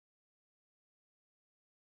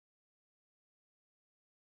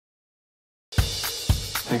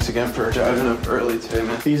Thanks again for driving up early today,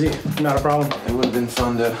 man. Easy, not a problem. It would have been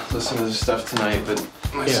fun to listen to this stuff tonight, but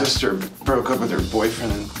my sister broke up with her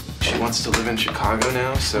boyfriend and she wants to live in Chicago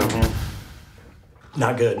now, so...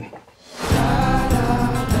 Not good.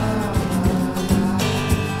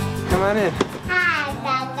 Come on in. Hi,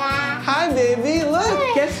 Dada. Hi, baby.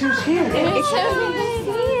 Look, guess who's here? It's so good to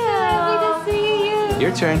see you. Happy to see you.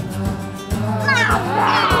 Your turn.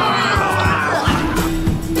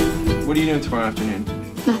 What are you doing tomorrow afternoon?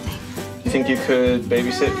 Nothing. You think you could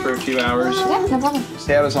babysit for a few hours? Yeah, no problem.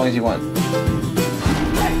 Stay out as long as you want.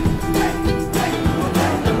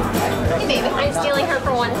 Hey, baby. I'm stealing her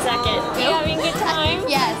for 1 second. Are you having a good time?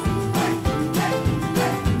 Yes.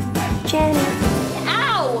 Jenny.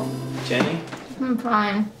 Ow! Jenny? I'm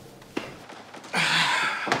fine.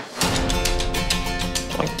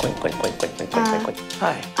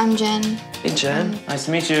 Hi. I'm Jen. Hey, Jen. Nice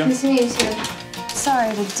to meet you. Nice to meet you too.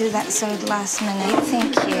 Sorry to do that so last minute.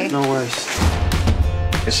 Thank you. No worries.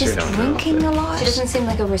 She's drinking a lot. She doesn't seem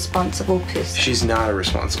like a responsible person. She's not a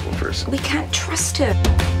responsible person. We can't trust her.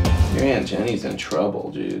 Your Aunt Jenny's in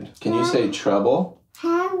trouble, dude. Can you say trouble?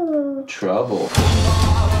 Trouble.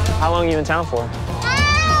 How long are you in town for? For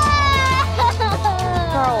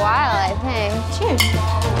a while, I think. Cheers.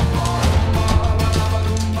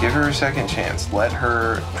 Give her a second chance. Let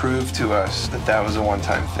her prove to us that that was a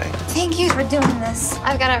one-time thing. Thank you for doing this.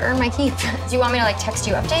 I've got to earn my keep. Do you want me to, like, text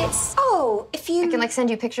you updates? Oh, if you... I can, like, send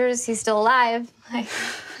you pictures. He's still alive. Like,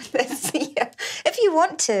 yeah. If you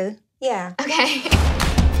want to, yeah. okay.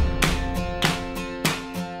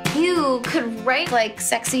 You could write, like,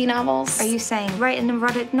 sexy novels. Are you saying write an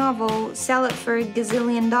erotic novel, sell it for $1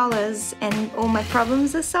 gazillion, and all my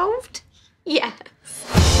problems are solved? Yes.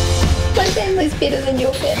 My family's better than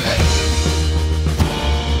your family.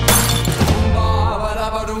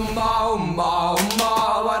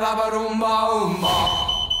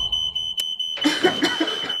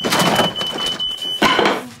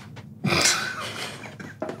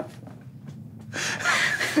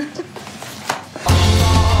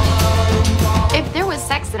 If there was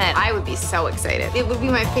sex in it, I would be so excited. It would be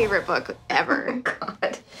my favorite book ever.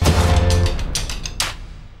 God.